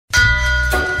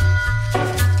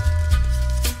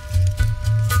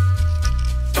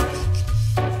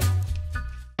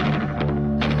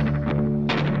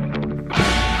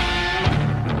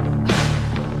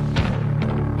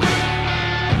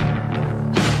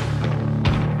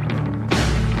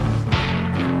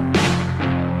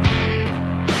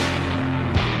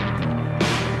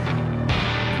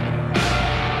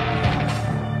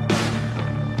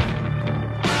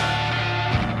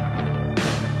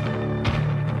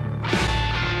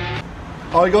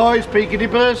Hi guys, Peaky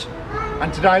Dippers,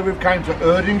 and today we've came to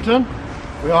Erdington.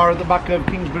 We are at the back of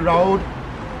Kingsbury Road,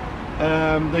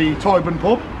 the Tyburn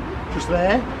pub, just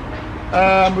there.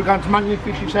 We're going to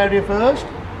Magnificus area first.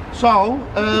 So,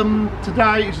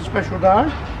 today is a special day.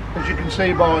 As you can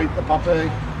see by the poppy,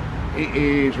 it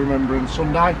is Remembrance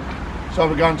Sunday. So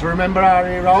we're going to remember our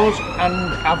heroes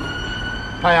and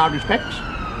pay our respects.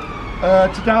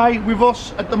 Today with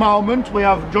us at the moment we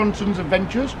have Johnson's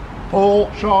Adventures, Paul,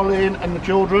 Charlene and the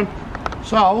children.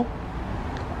 So,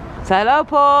 say hello,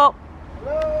 Paul.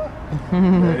 Hello.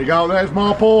 There you go, there's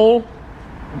my Paul.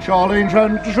 And Charlene's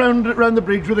just round the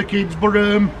bridge with the kids, but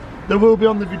they will be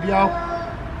on the video.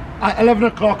 At 11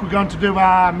 o'clock we're going to do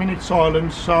our minute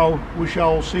silence, so we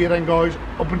shall see you then guys.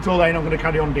 Up until then I'm going to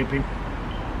carry on dipping.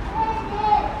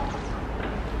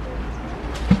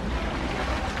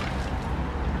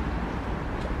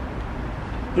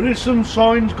 There is some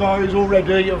signs guys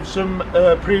already of some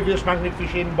previous magnet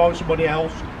fishing by somebody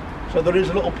else. So there is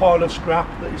a little pile of scrap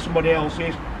that is somebody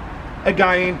else's.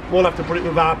 Again, we'll have to put it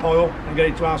with our pile and get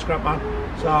it to our scrap man.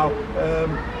 So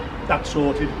that's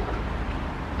sorted.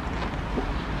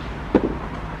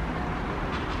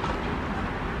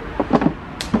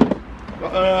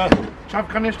 Got a chav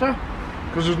canister,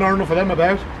 because there's not enough of them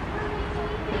about.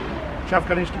 Chav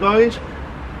canister guys.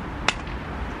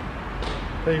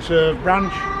 Piece of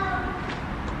branch.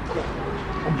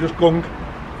 I'm just gunk.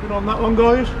 Good on that one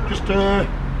guys, just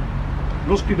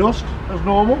rusty dust as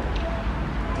normal.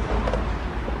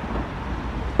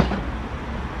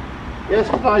 Yes,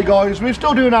 today guys, we're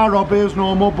still doing our hobby as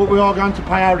normal, but we are going to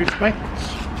pay our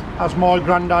respects, as my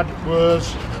granddad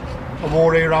was a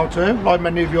war hero too, like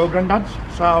many of your granddads.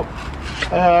 So,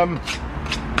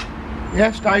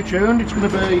 yeah, stay tuned, it's going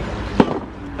to be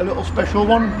a little special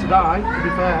one today, to be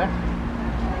fair.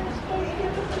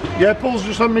 Yeah, Paul's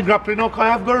just on me grappling hook. I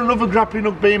have got another grappling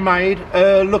hook being made.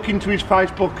 Look into his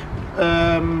Facebook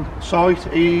site.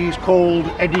 He's called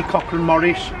Eddie Cochran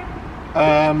Morris.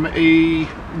 He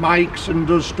makes and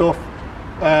does stuff.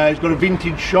 He's got a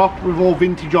vintage shop with all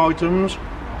vintage items.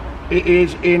 It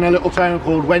is in a little town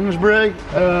called Wednesbury.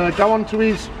 Go onto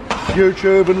his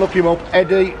YouTube and look him up,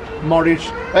 Eddie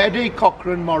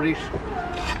Cochran Morris,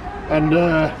 and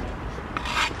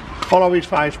follow his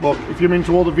Facebook if you're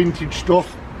into all the vintage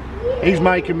stuff. He's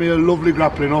making me a lovely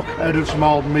grappling hook out of some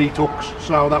old meat hooks,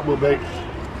 so that will be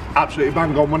absolutely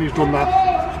bang on when he's done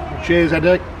that. Cheers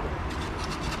Eddie.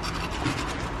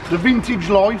 The Vintage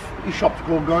Life, his shop's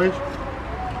called guys.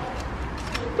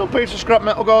 Little piece of scrap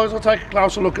metal guys, I'll take a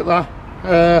closer look at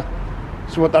that.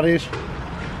 See what that is.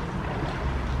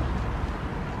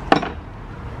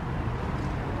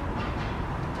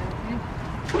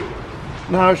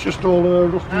 No, it's just all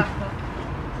rusty.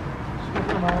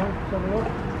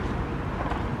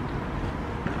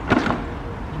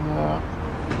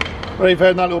 Well, he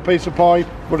found that little piece of pipe,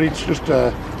 but it's just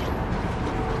I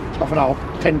don't know,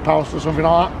 10 pounds or something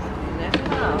like that.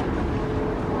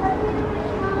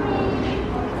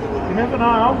 You never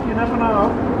know. You never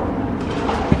know.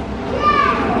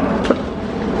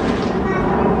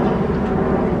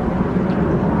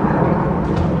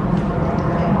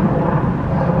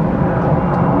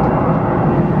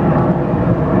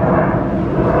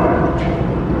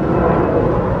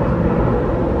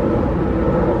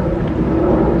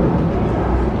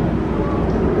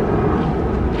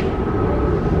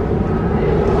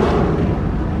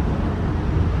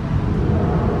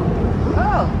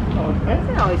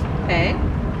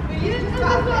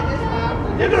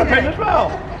 You've got a pen as well?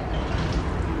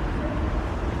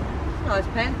 Nice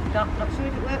pen. Not sure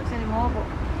if it works anymore, but...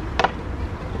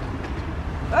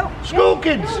 Oh! School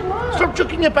kids! Stop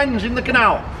chucking your pens in the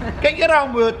canal. Get your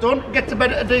homework done, get to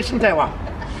bed at a decent hour.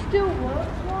 Still works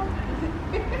one.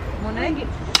 Money?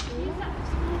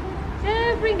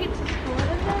 Yeah, bring it to school,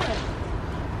 isn't it?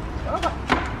 Oh, I've got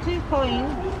 2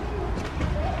 coins.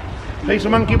 Piece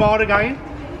of monkey bar again.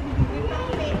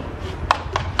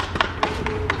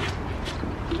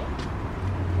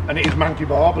 And it is monkey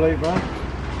bar, believe me.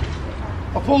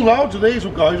 I pulled loads of these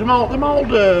up guys, them old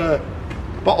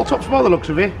bottle tops by the looks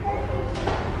of it.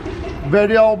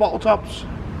 Very old bottle tops.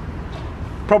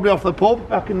 Probably off the pub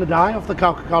back in the day, off the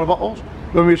Coca-Cola bottles,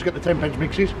 when we used to get the 10p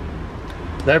mixes.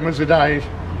 Them was the days.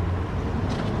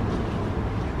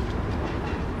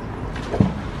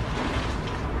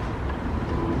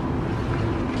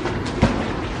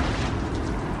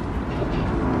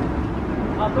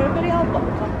 I've got a very old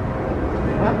bottle top.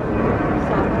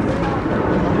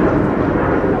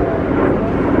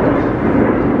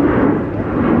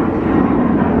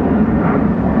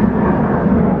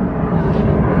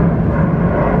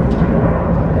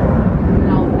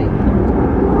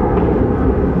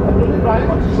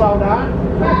 to slow down.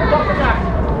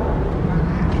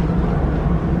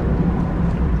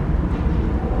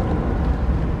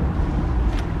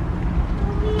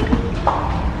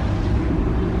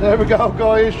 There we go,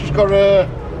 guys. Just got a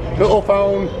little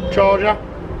phone charger,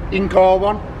 in-car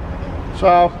one.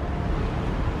 So,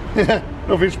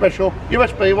 nothing special.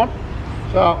 USB one.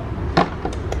 So.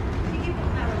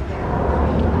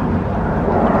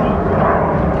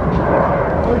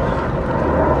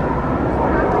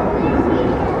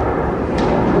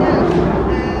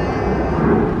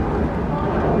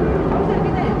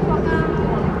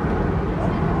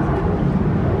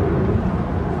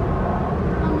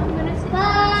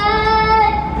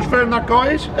 That,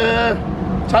 guys,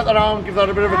 take that out and give that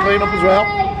a bit of a clean up as well.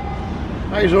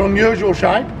 That is an unusual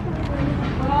shape.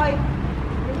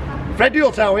 Freddie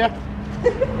will tell you.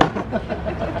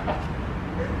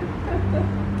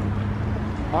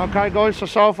 Okay, guys,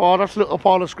 so far that's a little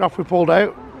pile of scrap we pulled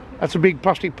out. That's a big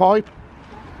plastic pipe.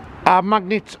 Our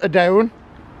magnets are down.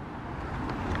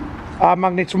 Our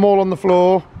magnets are all on the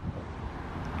floor.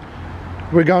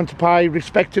 We're going to pay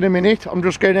respect in a minute. I'm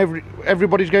just getting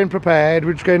everybody's getting prepared.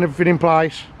 We're just getting everything in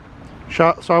place.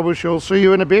 So we shall see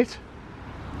you in a bit.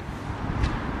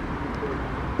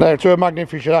 Now, to a magnet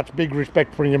fisher, that's big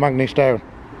respect putting your magnets down.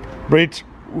 But it's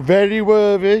very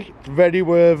worthy, very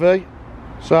worthy.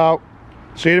 So,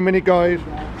 see you in a minute, guys.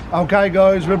 Okay,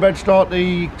 guys, we're about to start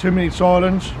the 2-minute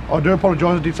silence. I do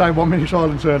apologise, I did say 1 minute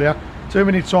silence earlier.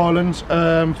 2-minute silence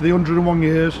for the 101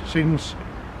 years since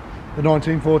the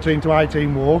 1914 to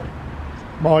 18 war.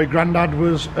 My granddad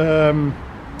was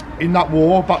in that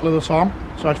war, Battle of the Somme,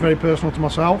 so it's very personal to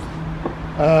myself.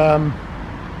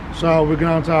 So we're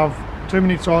going to have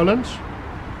 2-minute silence,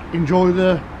 enjoy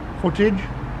the footage,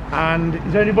 and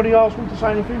is there anybody else want to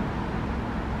say anything?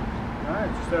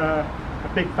 No, just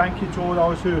a big thank you to all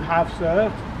those who have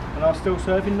served and are still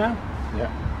serving now. Yeah.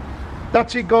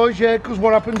 That's it, guys, yeah, because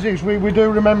what happens is we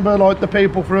do remember like the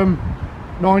people from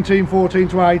 1914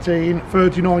 to 18,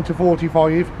 39 to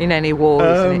 45. In any war,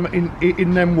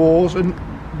 in them wars, and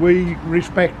we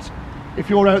respect, if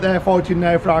you're out there fighting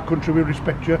now for our country, we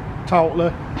respect you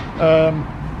totally.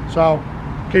 So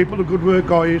keep up the good work,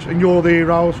 guys, and you're the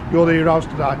heroes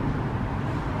today.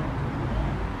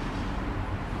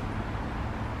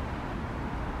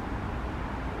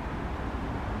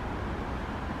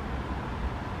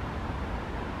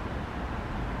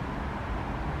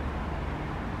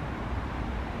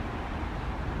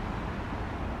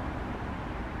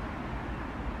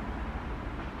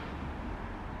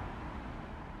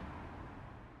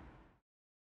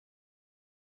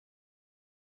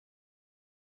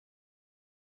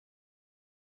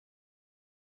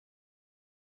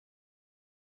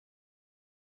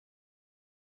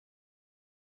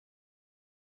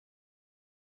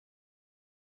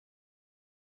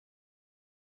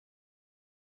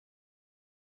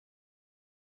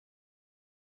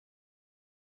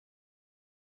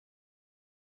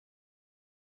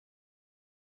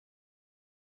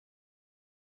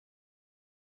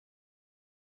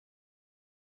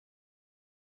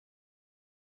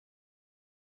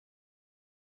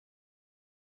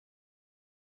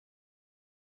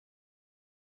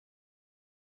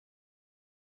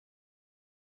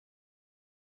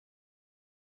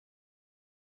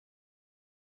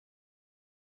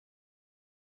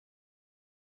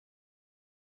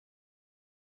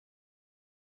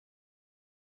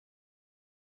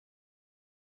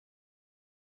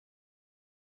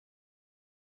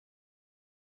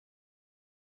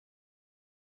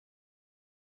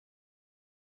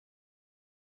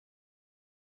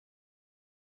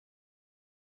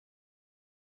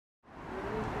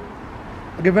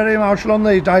 I get very emotional on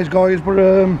these days, guys, but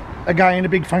again, a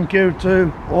big thank you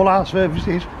to all our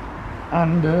services,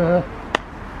 and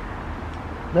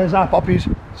there's our poppies.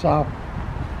 So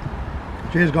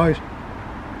cheers, guys.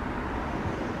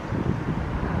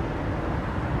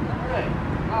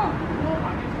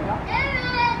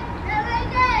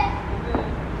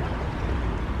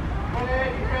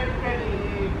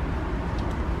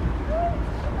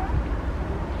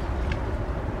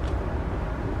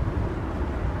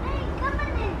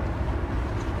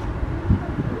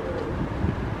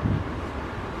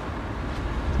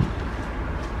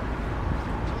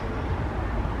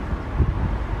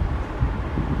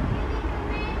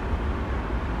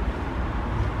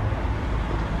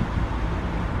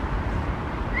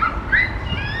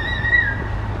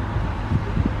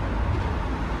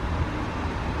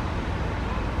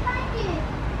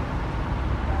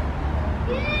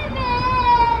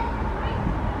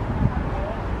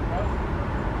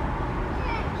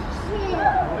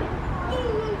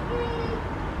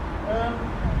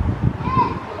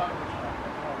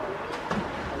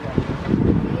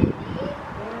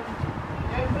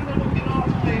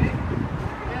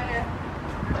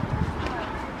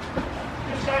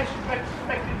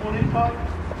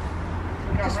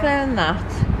 than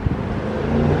that.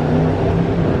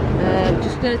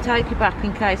 Just going to take it back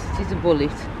in case it is a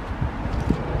bullet.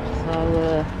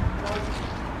 So,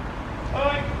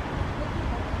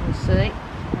 we'll see.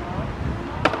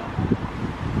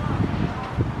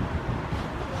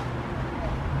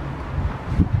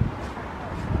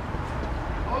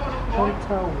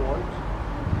 Ponytail white.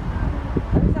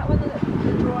 Is that one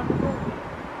that draw on the ball?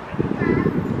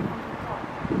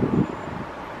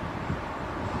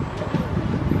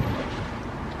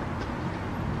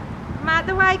 Come out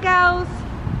the way, girls.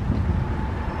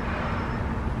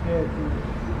 Yeah,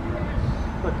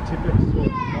 like a Tibet sort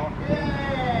of mark.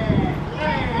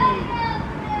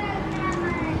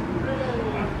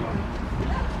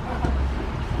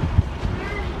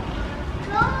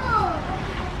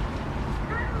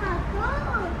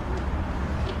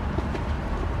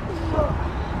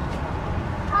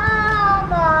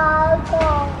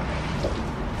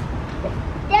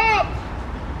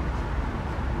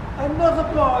 Another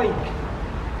bike!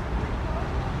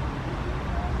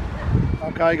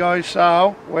 Okay guys,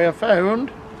 so we have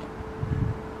found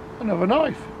another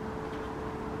knife.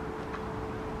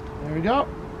 There we go.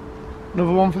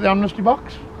 Another one for the amnesty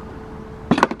box.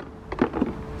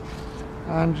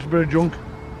 And just a bit of junk.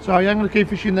 So yeah, I'm going to keep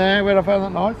fishing there where I found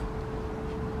that knife.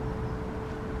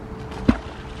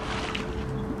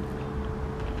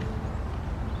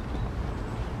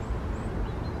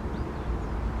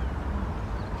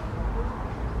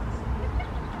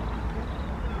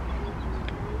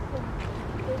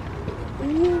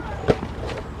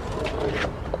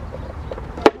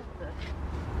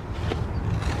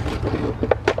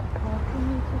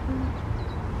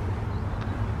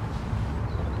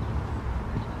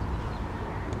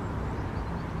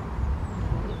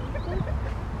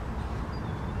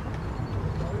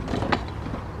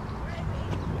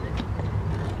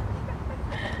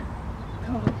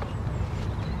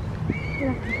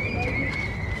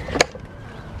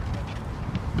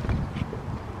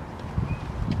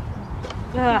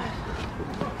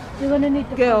 You're gonna need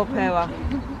the Girl problem. power.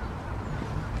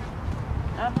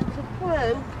 Haven't a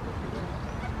clue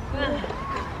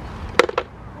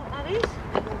what that is.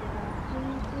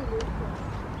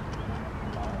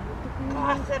 Oh,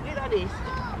 that's heavy that is.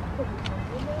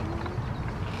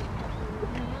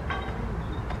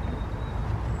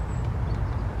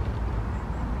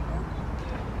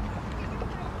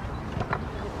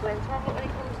 Depends on it when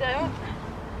it comes down.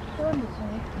 Go on this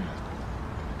way.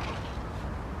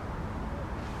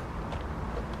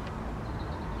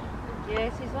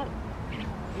 Yes, he's like,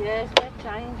 yes, they've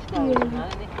changed though, Yeah.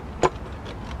 hasn't it?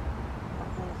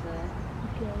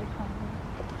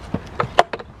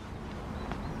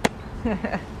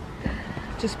 That was,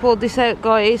 just pulled this out,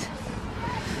 guys.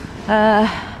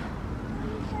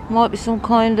 Might be some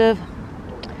kind of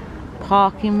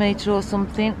parking meter or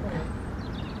something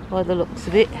by the looks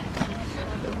of it.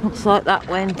 Looks like that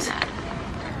went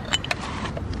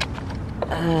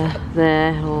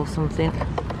there or something.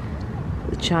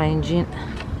 The changing.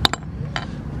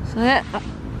 So yeah,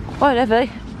 quite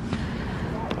heavy.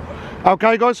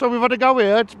 Okay guys, so we've had a go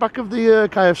here. It's back of the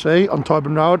KFC on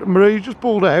Tyburn Road. Marie just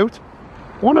pulled out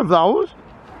one of those.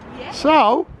 Yeah.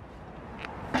 So,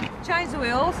 Change the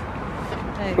wheels.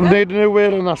 There you we go. need a new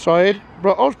wheel on that side.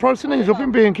 But I was pricing these up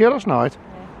in B&Q last night.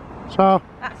 So,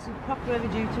 That's a proper heavy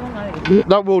duty one, isn't it?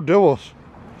 that will do us.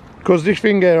 Because this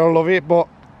thing here, I love it, but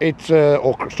it's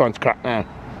all starting to crack now.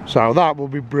 So that will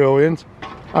be brilliant.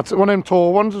 That's one of them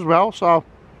tall ones as well, so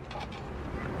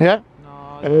yeah.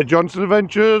 No. Johnson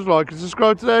Adventures, like and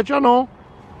subscribe to their channel.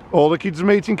 All the kids are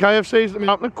meeting KFCs at the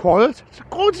mountain are quiet. It's the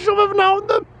quietest I've ever known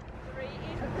them.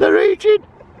 They're eating.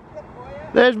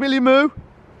 There's Millie Moo.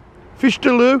 Fish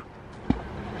to Lou.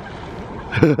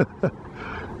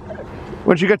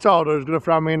 When she gets older, she's going to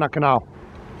throw me in that canal.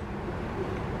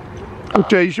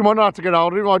 Okay, she might not have to get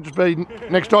older, it might just be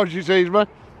next time she sees me.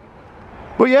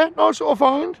 But yeah, nice sort of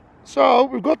find. So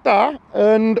we've got that,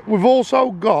 and we've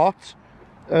also got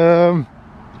Mary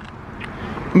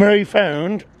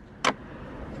found,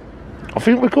 I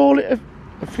think we call it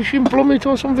a fishing plummet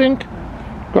or something.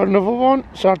 Got another one,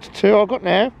 so that's two I've got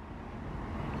now.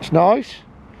 It's nice.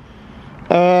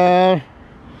 But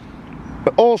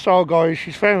also guys,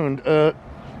 she's found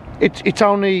it's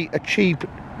only a cheap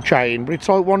chain, but it's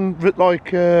like one that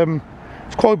like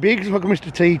it's quite big. It's like a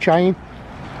Mr. T chain.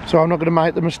 So I'm not going to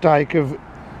make the mistake of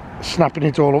snapping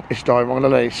it all up this time. I'm going to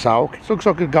let it soak. It looks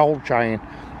like a gold chain,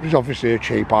 which is obviously a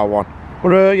cheaper one.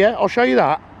 But yeah, I'll show you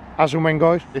that as and when,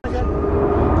 guys.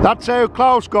 That's how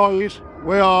close, guys,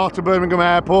 we are to Birmingham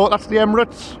Airport. That's the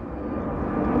Emirates.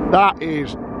 That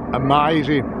is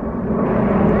amazing.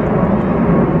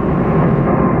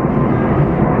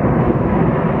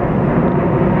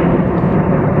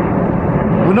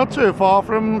 We're not too far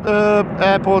from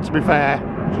airport, to be fair.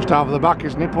 Just over the back,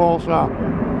 isn't it, Paul? So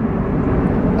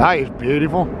that is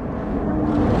beautiful.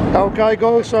 Okay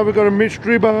guys, so we've got a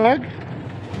mystery bag.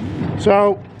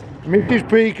 So Mrs.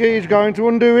 Peaky is going to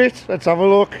undo it. Let's have a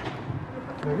look. Looks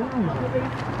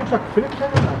like a Philip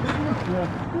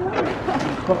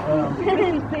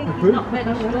pen,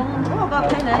 doesn't it?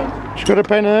 Yeah. She's got a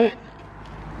penny.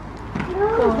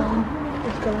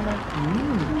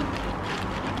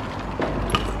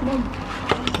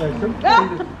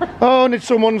 Oh, and it's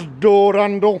someone's door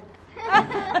handle.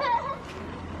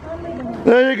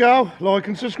 There you go, like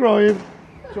and subscribe.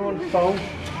 Someone's phone.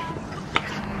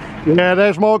 Yeah,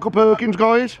 there's Michael Perkins,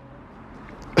 guys.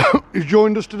 He's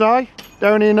joined us today.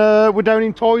 We're down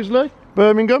in Toisley,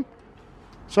 Birmingham.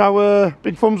 So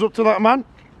big thumbs up to that man.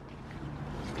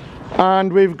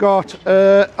 And we've got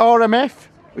RMF,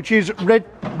 which is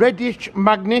Redditch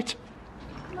Magnet.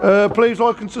 Please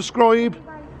like and subscribe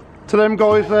to them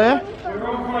guys there. They're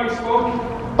on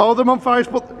Facebook. Oh, they're on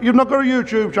Facebook. You've not got a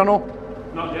YouTube channel?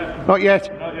 Not yet. Not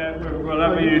yet. Not yet. We'll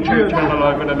have a YouTube channel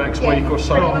over the next week or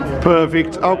so.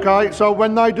 Perfect. Okay, so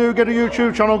when they do get a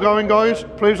YouTube channel going, guys,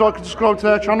 please like and subscribe to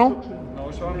their channel.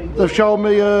 Nice one. They've shown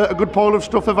me a good pile of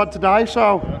stuff they've had today,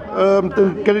 so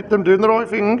them doing the right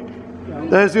thing.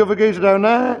 There's the other geezer down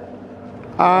there,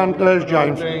 and there's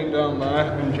James. Dean down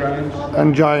there and James.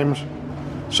 And James.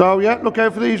 So yeah, look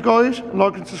out for these guys, and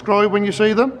like and subscribe when you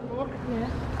see them. Oh,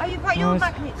 you've got your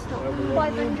magnet stuff.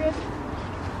 500.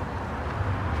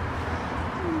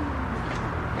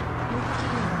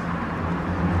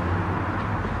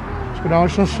 It's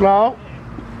nice and slow.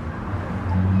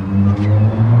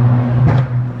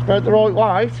 It's about the right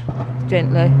weight.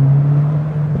 Gently,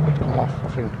 Come off, I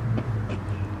think.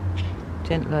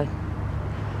 gently.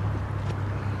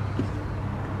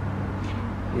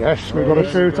 Yes, we've got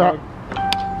to shoot that.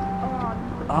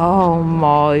 Oh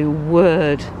my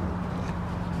word.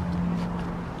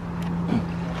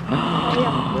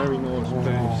 Very nice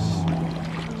piece.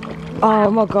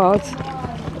 Oh my god.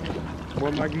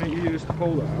 What magnet you used to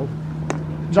pull that out?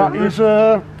 That is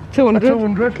 200.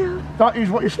 200. That is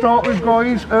what you start with,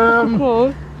 guys.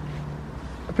 Oh.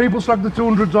 People slag the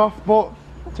 200s off, but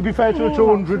to be fair to a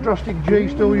 200, Drastic G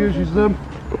still uses them,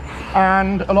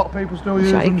 and a lot of people still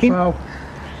use Shaking. them.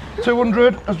 So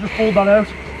 200 has just pulled that out.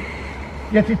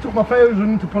 Yet it took my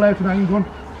 1,000 to pull out an handgun.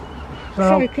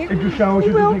 So Shaking. it just shows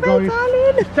you, doesn't it, guys?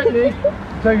 It's technique.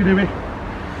 That's how you do it.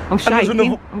 I'm there's shaking.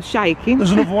 another- I'm shaking.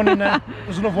 There's another one in there.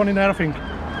 There's another one in there, I think.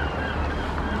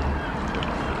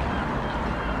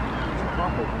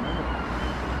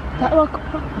 That look.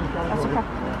 That's a crack.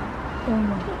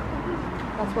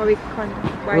 That's why we kind of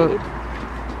waited.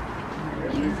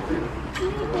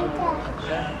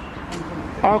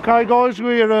 Okay guys,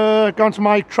 we're going to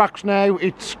make tracks now.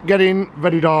 It's getting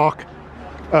very dark.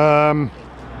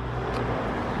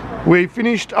 We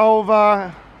finished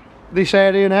over this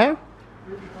area now.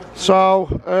 So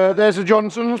there's the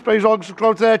Johnsons, please like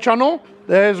subscribe to their channel.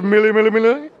 There's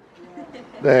Millie.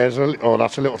 There's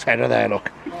that's a little terror there,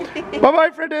 look. Bye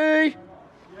bye Freddie.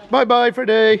 Bye bye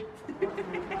Freddie.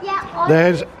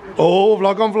 There's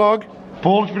vlog on vlog.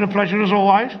 Paul, it's been a pleasure as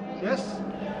always. Yes.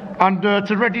 And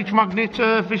to Redditch Magnet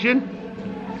Fishing,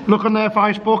 look on their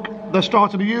Facebook. They're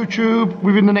starting a YouTube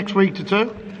within the next week to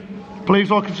two.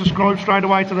 Please like and subscribe straight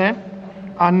away to them.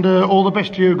 And all the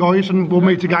best to you guys, and we'll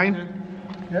meet again.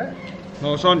 Yeah.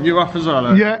 Nice one. You up as well?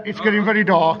 Eh? Yeah, it's getting very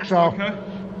dark, so Okay.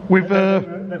 we've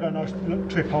They've got a nice little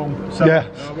trip home. So. yeah.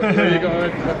 There you go.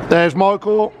 There's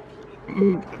Michael.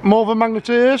 Morven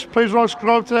Magneteers, please like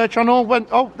subscribe to their channel.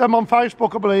 Them on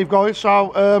Facebook, I believe, guys.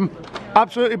 So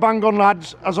absolutely bang on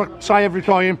lads, as I say every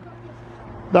time.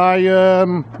 They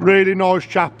really nice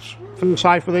chaps. Feel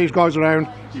safe with these guys around.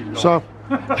 So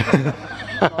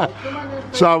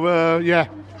yeah,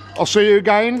 I'll see you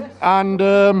again, and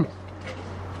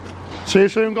see you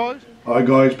soon, guys. Hi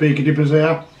guys, Peaky Dippers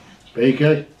here.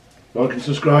 Peaky, like and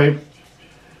subscribe.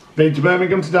 Been to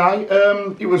Birmingham today.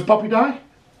 It was Poppy Day.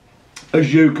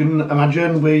 As you can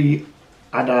imagine, we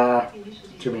had our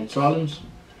 2-minute silence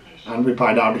and we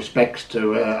paid our respects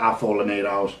to our fallen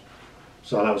heroes.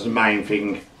 So that was the main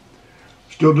thing.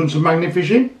 Still done some magnet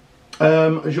fishing,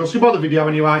 as you'll see by the video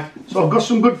anyway. So I've got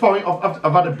some good finds.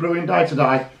 I've had a brilliant day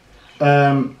today.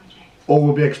 All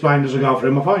will be explained as I go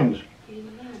through my finds.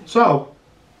 So,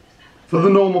 for the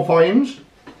normal finds,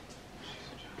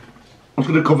 I'm just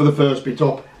going to cover the first bit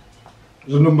up.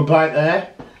 There's a number plate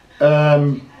there.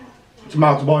 It's a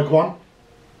motorbike one.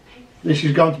 This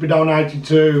is going to be donated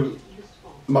to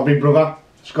my big brother,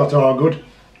 Scott Hargood.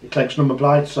 He collects number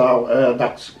plates, so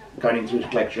that's going into his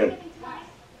collection.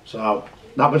 So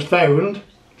that was found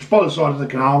Just by the side of the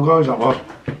canal, guys, that was.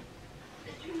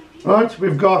 Right,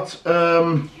 we've got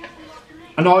a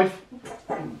knife.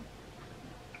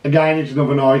 Again, it's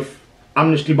another knife.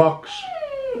 Amnesty box.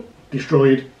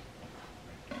 Destroyed.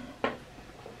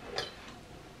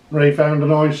 Ray found a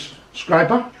nice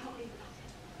scraper.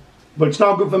 But it's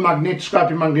not good for magnets,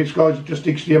 scraping magnets, guys. It just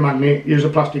sticks to your magnet. Use a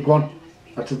plastic one.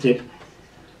 That's the tip.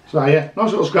 So yeah,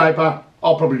 nice little scraper.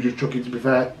 I'll probably just chuck it, to be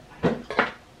fair.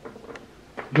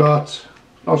 Got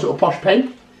a nice little posh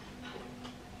pen.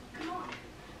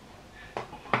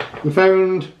 We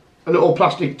found a little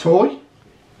plastic toy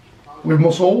with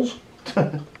muscles.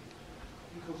 And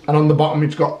on the bottom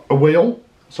it's got a wheel.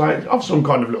 So it's of some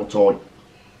kind of little toy.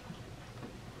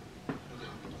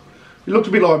 It looks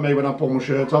a bit like me when I pull my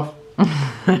shirt off.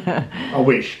 I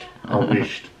wished.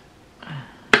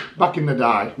 Back in the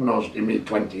day, when I was in my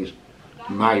 20s,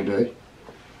 maybe.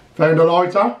 Found a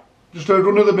lighter, just a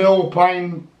run-of-the-mill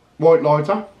plain white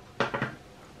lighter.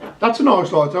 That's a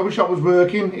nice lighter, I wish that was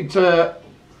working. It's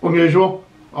unusual.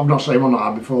 I've not seen one like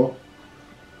that before.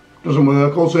 Doesn't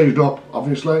work, all seized up,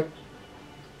 obviously.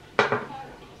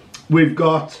 We've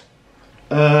got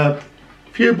a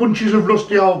few bunches of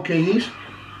rusty old keys.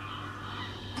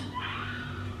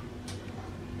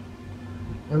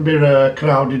 A bit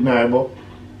crowded now, but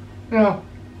yeah,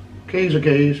 keys are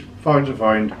keys, finds are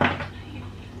find.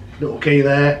 Little key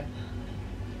there,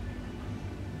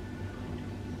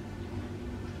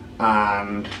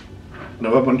 and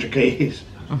another bunch of keys.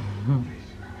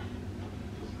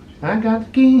 I got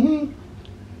the key.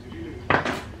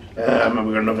 And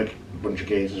we've got another bunch of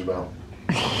keys as well.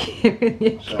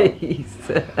 Keys.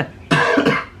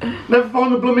 Never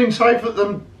find the blooming safe at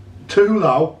them too,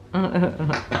 though.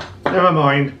 Never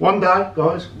mind. One day,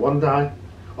 guys, one day,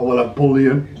 I will have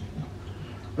bullion.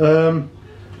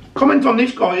 Comment on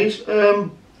this, guys.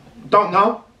 Don't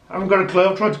know. I haven't got a clue.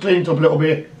 I've tried to clean it up a little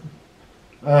bit.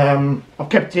 I've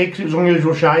kept it because it was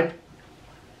unusual shape.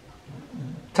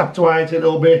 Tapped away it a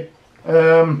little bit.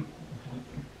 Yeah,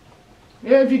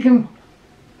 if you can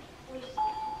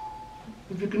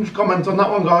just comment on that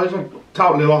one, guys. I'm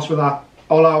totally lost with that.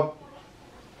 Although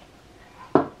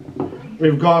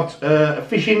we've got a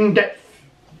fishing depth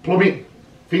plummet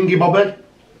thingy bobby.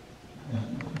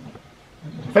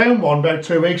 Found one about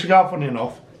 2 weeks ago, funny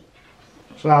enough.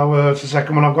 So it's the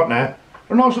second one I've got now.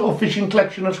 A nice little fishing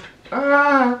collection of...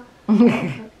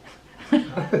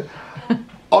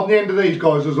 On the end of these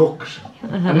guys there's hooks.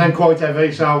 And then quite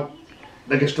heavy, so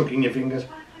they get stuck in your fingers.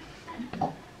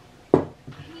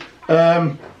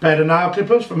 Pair of nail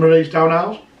clippers from Marie's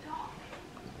toenails.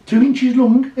 2 inches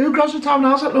long. Who grows the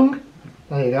toenails that long?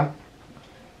 There you go.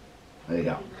 There you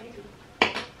go.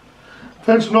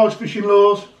 Found some nice fishing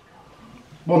lures.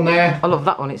 One there. I love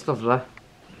that one, it's lovely.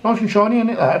 Nice and shiny, isn't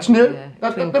it? That's new. Yeah,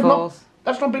 That's twinkles.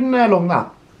 not been there long,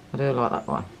 that. I do like that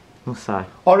one, must say.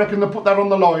 I reckon they put that on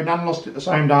the line and lost it the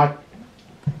same day.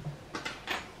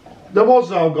 There was,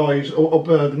 though, guys, up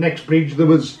the next bridge, there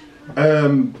was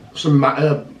some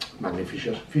magnet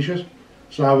fishers.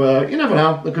 So you never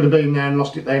know, they could have been there and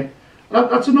lost it then.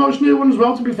 That's a nice new one as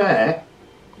well, to be fair.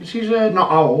 This is not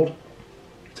old.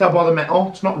 Tell by the metal,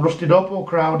 it's not rusted up or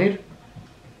crowded.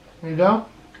 There you go.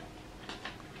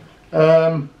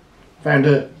 Found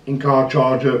a in-car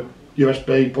charger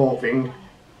USB port thing.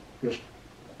 Just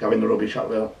go in the rubbish up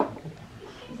there.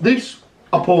 This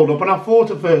I pulled up and I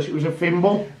thought at first it was a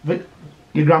thimble that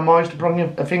your grandma used to put on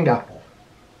a finger.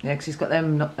 Yeah, because it's got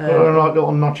them Like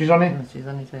little notches on it. notches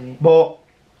on it. But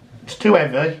it's too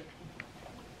heavy.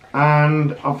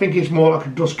 And I think it's more like a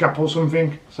dust cap or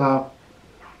something. So,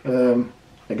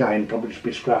 again, probably just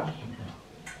be scrapped.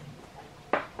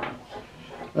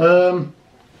 Found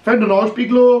a nice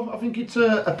big lure. I think it's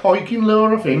a piking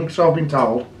lure, I think, so I've been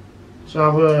told.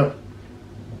 So,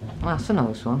 That's a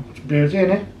nice one. it's beauty,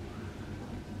 isn't it?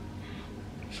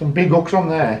 Some big hooks on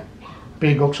there.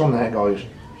 Big hooks on there, guys.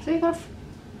 So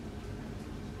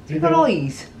you've got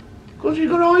eyes? Because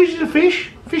you've got eyes, it's a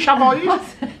fish. Fish have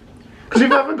eyes. Because if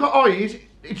you haven't got eyes,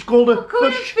 it's called a What kind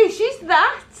of fish is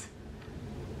that?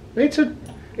 It's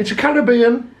a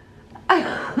Caribbean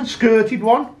skirted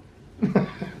one.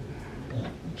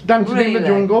 It's dancing in the Really?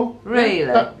 jungle. Really?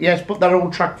 Yes, but that'll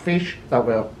attract fish. That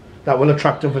will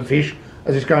attract other fish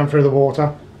as it's going through the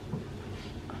water.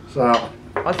 So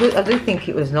I do think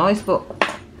it was nice, but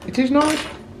it is nice.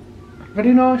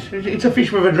 Very nice. It's a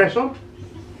fish with a dress on.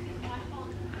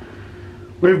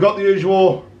 We've got the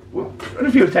usual. A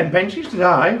few 10 pences today.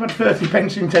 I've had 30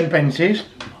 pence in 10 pences.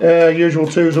 Usual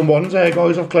 2s and 1s there,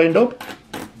 guys, I've cleaned up.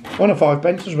 1 or 5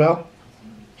 pence as well.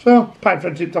 So, paid for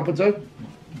a tip top or 2.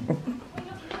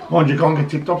 Mind you can't get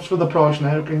tip tops for the price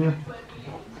now, can you?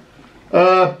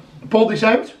 pulled this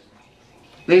out.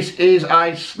 This is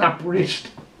a snap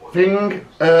wrist thing.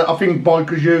 I think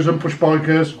bikers use them, push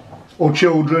bikers or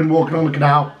children walking on the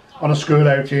canal on a school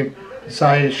outing. It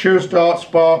says Sure Start,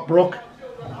 Spark Brook,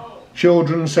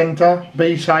 Children's Centre,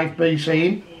 be safe, be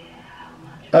seen.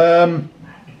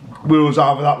 Wheels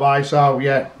over that way, so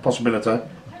yeah, possibility.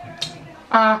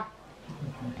 But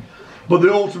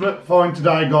the ultimate find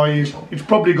today, guys, it's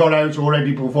probably got out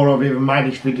already before I've even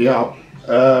made this video.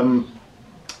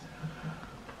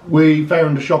 We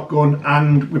found a shotgun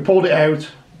and we pulled it out.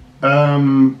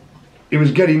 It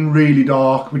was getting really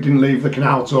dark. We didn't leave the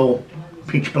canal till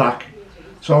pitch black,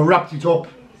 so I wrapped it up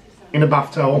in a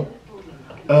bath towel.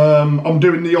 I'm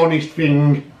doing the honest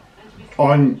thing.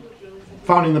 I'm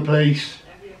phoning the police.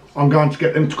 I'm going to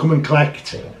get them to come and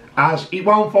collect, as it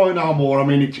won't fire no more. I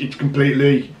mean, it's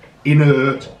completely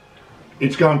inert.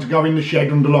 It's going to go in the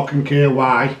shed under lock and key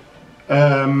away.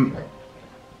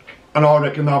 And I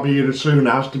reckon they'll be here as soon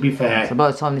as, to be fair. So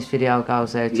by the time this video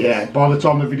goes out... Yeah, by the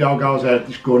time the video goes out,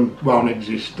 this gun won't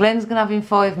exist. Glenn's going to have him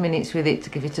 5 minutes with it to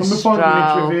give it a stroke. 5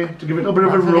 minutes with it, to give it a bit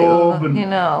of a rub and you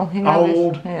know,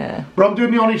 hold. Yeah. But I'm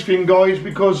doing the honest thing, guys,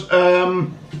 because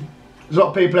there's a lot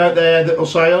of people out there that will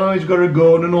say, oh, he's got a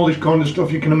gun and all this kind of stuff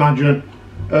you can imagine.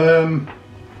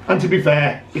 And to be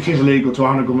fair, it is illegal to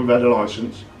own a gun without a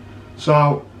licence.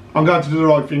 So, I'm going to do the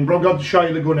right thing, but I'm going to show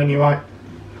you the gun anyway.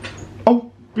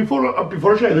 Oh, before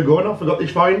I show you the gun, I forgot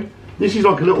this find. This is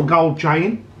like a little gold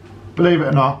chain, believe it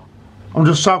or not. I'm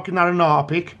just soaking that in an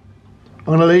Harpic. I'm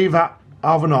going to leave that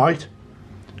overnight.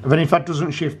 And then if that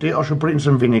doesn't shift it, I should put it in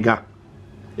some vinegar.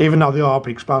 Even though the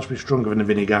Harpic's supposed to be stronger than the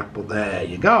vinegar, but there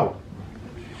you go.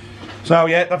 So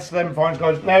yeah, that's them finds,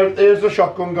 guys. Now, here's the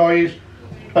shotgun, guys.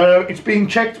 It's been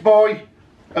checked by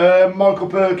Michael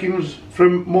Perkins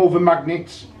from Morven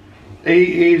Magnets.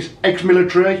 He is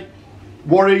ex-military.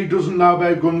 What he doesn't know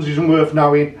about guns isn't worth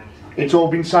knowing. It's all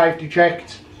been safety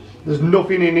checked. There's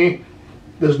nothing in it.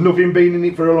 There's nothing been in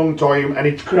it for a long time, and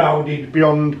it's crowded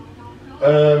beyond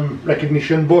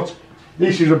recognition. But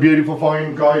this is a beautiful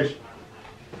find, guys.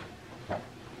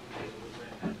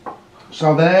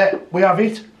 So there we have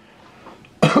it.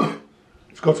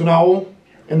 It's got an hole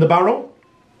in the barrel.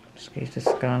 Excuse the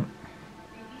scan.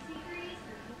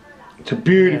 It's a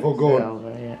beautiful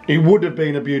gun. It would have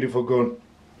been a beautiful gun.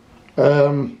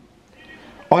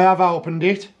 I have opened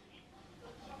it,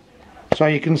 so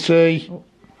you can see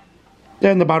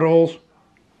down the barrels.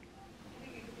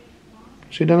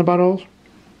 See down the barrels?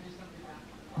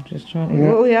 Just trying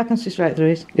to, oh yeah, I can see straight through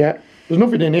it. Yeah, there's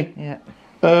nothing in it. Yeah.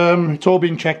 It's all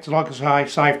been checked, like I say,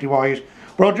 safety wise.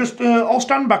 But I'll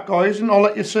stand back, guys, and I'll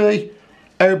let you see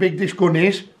how big this gun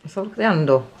is. Let's look at the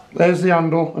handle. There's the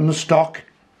handle and the stock.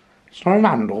 It's not an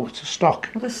handle, it's a stock.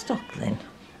 What a stock then?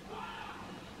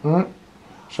 Right.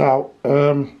 So,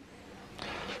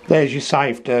 there's your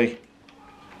safety.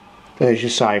 There's your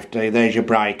safety. There's your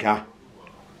breaker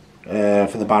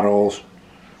for the barrels.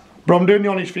 But I'm doing the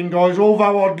honest thing, guys.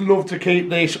 Although I'd love to keep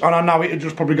this, and I know it'd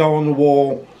just probably go on the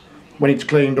wall when it's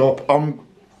cleaned up.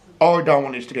 I don't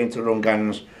want this to get into the wrong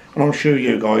hands, and I'm sure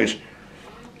you guys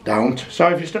don't. So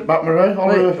if you step back, Marie, I'll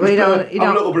have a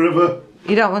little bit of a...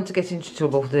 You don't want to get into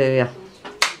trouble, do you?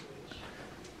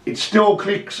 It still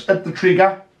clicks at the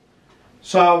trigger,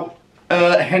 so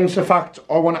hence the fact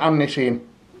I want to hand this in.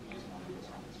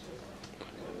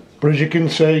 But as you can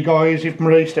see, guys, if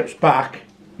Marie steps back,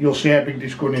 you'll see how big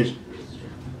this gun is.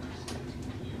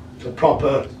 It's a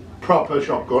proper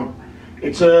shotgun.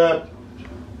 It's an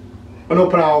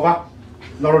up and over,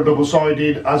 not a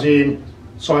double-sided, as in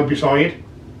side by side.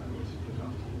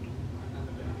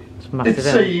 It's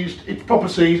seized, it's proper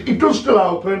seized. It does still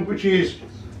open, which is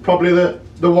probably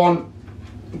the one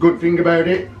good thing about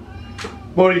it.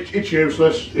 But it's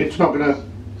useless. It's not gonna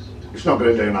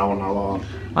do no one no harm.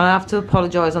 I have to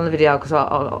apologise on the video because I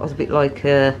was a bit like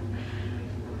a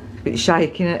bit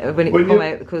shaking when it came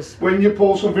out, because when you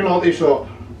pull something like this up,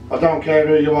 I don't care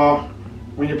who you are.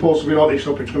 When you pull something like this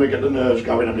up, it's going to get the nerves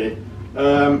going a bit.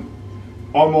 I'm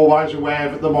always aware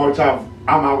that they might have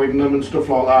ammo in them and stuff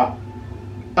like that.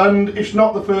 And it's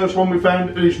not the first one we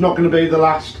found, and it's not going to be the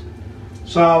last.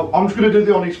 So I'm just going to do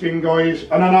the honest thing, guys.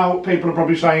 And I know people are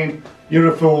probably saying,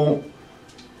 you're a fool.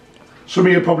 Some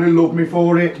of you probably love me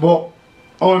for it, but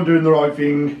I'm doing the right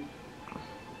thing.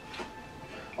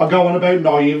 I go on about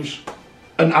knives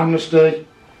and amnesty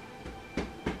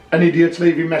and idiots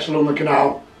leaving mess along the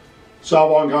canal.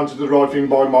 So I'm going to do the right thing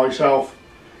by myself.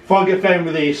 If I get found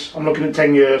with this, I'm looking at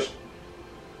 10 years.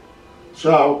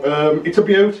 So it's a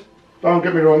beaut. Don't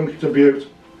get me wrong, it's a beaut.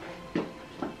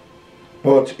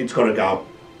 But it's got to go.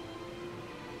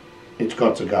 It's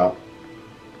got to go.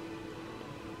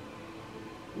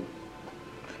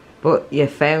 But you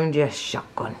found your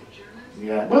shotgun.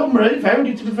 Yeah, well, Marie found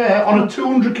it, to be fair, on a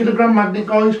 200 kilogram magnet,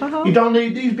 guys. You don't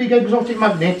need these big exotic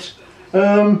magnets.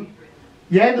 Yeah,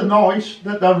 they're nice,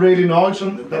 they're really nice,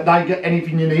 and they get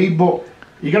anything you need, but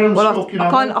you get them stuck, you know.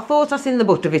 I thought I seen the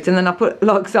butt of it, and then I put,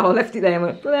 like so, I left it there and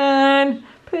went, Glenn,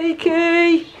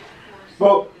 Peaky.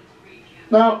 But,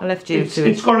 no, I left you it's to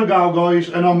it. got to go, guys,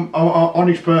 and I'm an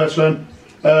honest person.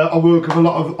 I work with a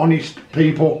lot of honest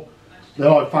people. They're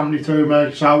like family to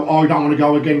me, so I don't want to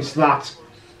go against that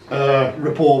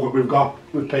rapport that we've got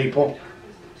with people.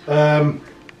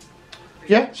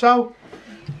 Yeah, so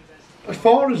as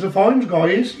far as the finds,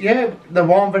 guys, yeah, they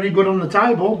weren't very good on the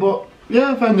table, but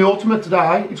yeah, I found the ultimate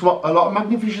today. It's what a lot of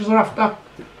magnet fishers are after.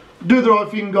 Do the right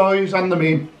thing, guys, hand them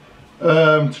in.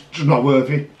 It's just not worth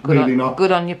it, really not.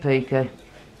 Good on you, Peaky.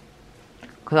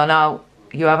 Because I know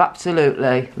you have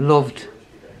absolutely loved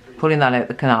pulling that out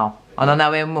the canal, and I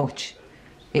know how much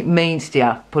it means to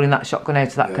you pulling that shotgun out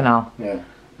of that canal. Yeah.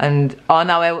 And I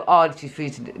know how hard it is for you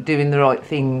to doing the right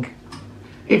thing.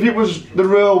 If it was the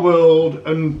real world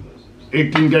and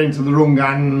it didn't get into the wrong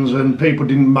hands and people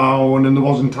didn't moan and there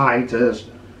wasn't taters,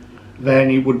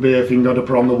 then it would be a thing I'd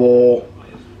put on the wall,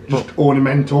 just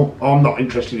ornamental. I'm not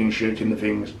interested in shooting the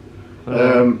things.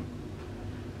 But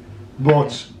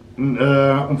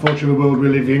unfortunately, the world we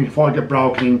live in, if I get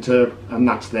broken into and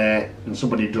that's there and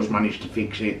somebody does manage to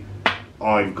fix it,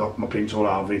 I've got my pins all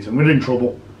out of it and we're in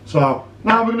trouble. So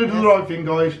now we're going to do the right thing,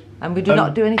 guys. And we do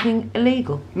not do anything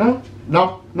illegal. No,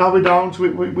 we don't.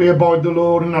 We abide the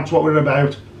law, and that's what we're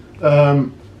about. I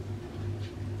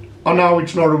know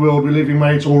it's not a world we live in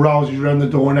where it's all roses around the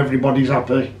door and everybody's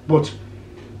happy, but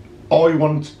I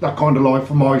want that kind of life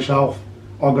for myself.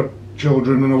 I've got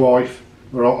children and a wife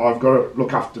where I've got to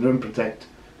look after them and protect,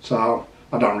 so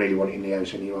I don't really want it in the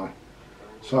house anyway.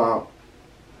 So,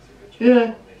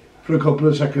 yeah, for a couple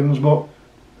of seconds, but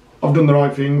I've done the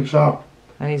right thing, so.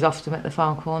 And he's off to make the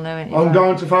phone call now, isn't he? I'm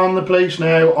going to phone the police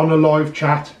now on a live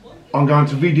chat. I'm going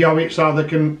to video it so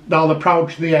they'll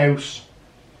approach the house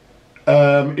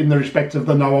in the respect of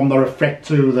they know I'm not a threat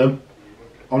to them.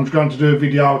 I'm just going to do a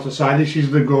video to say this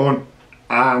is the gun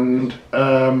and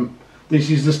this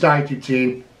is the state it's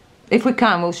in. If we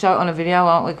can, we'll show it on a video,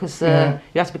 aren't we? Because you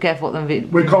have to be careful what the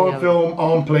we can't film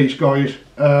on police, guys.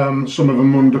 Some of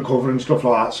them undercover and stuff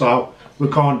like that, so we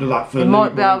can't do that for we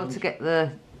might be able to get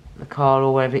the car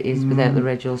or wherever it is without the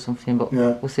reg or something, but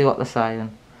we'll see what they're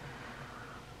saying.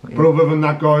 But other than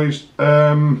that, guys,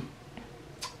 we're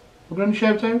going to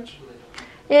shout outs?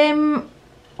 Well,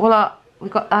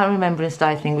 we've got our Remembrance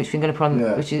Day thing, which we're going to put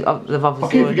on, which is, they've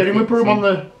obviously I keep forgetting we put them on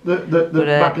the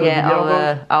back of the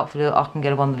video. Hopefully I can get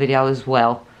them on the video as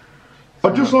well.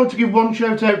 I'd just like to give one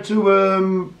shout out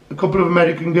to a couple of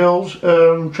American girls,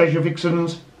 Treasure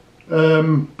Vixens.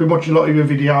 Been watching a lot of your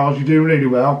videos, you're doing really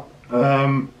well.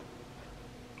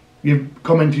 You've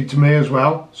commented to me as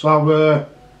well, so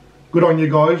good on you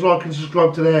guys. Like and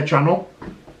subscribe to their channel.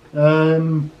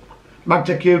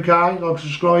 Magtech UK, like and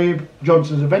subscribe.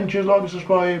 Johnson's Adventures, like and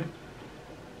subscribe.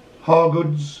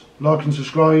 Hargoods, like and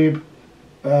subscribe.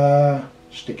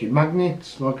 Sticking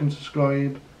Magnets, like and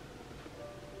subscribe.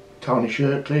 Tony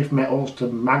Shirtcliffe, Metals to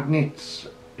Magnets,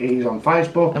 he's on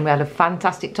Facebook. And we had a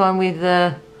fantastic time with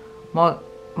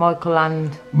Michael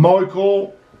and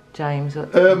James.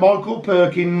 Michael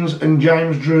Perkins and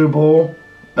James Drewball,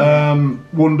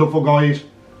 wonderful guys.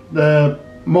 They're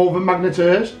Malvern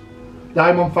Magneteurs.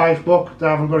 They're on Facebook. They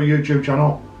haven't got a YouTube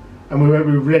channel. And we went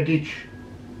with Redditch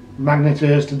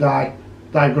Magneteurs today.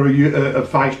 They've got a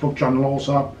Facebook channel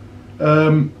also.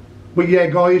 But yeah,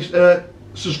 guys,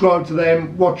 subscribe to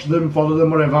them, watch them, follow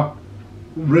them, whatever.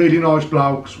 Really nice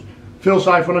blokes. Feel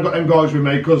safe when I got them guys with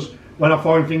me, because when I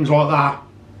find things like that,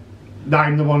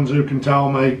 they're the ones who can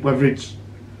tell me whether it's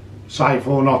safe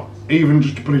or not. Even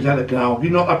just to put it out the canal. You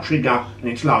know that trigger and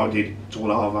it's loaded, it's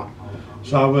all over.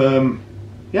 So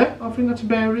yeah, I think that's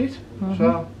about it.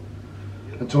 So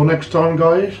until next time,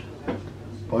 guys,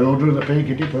 by order of the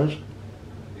Peaky Dippers,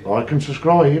 like and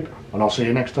subscribe, and I'll see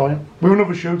you next time with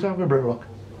another shootout with Brewlock.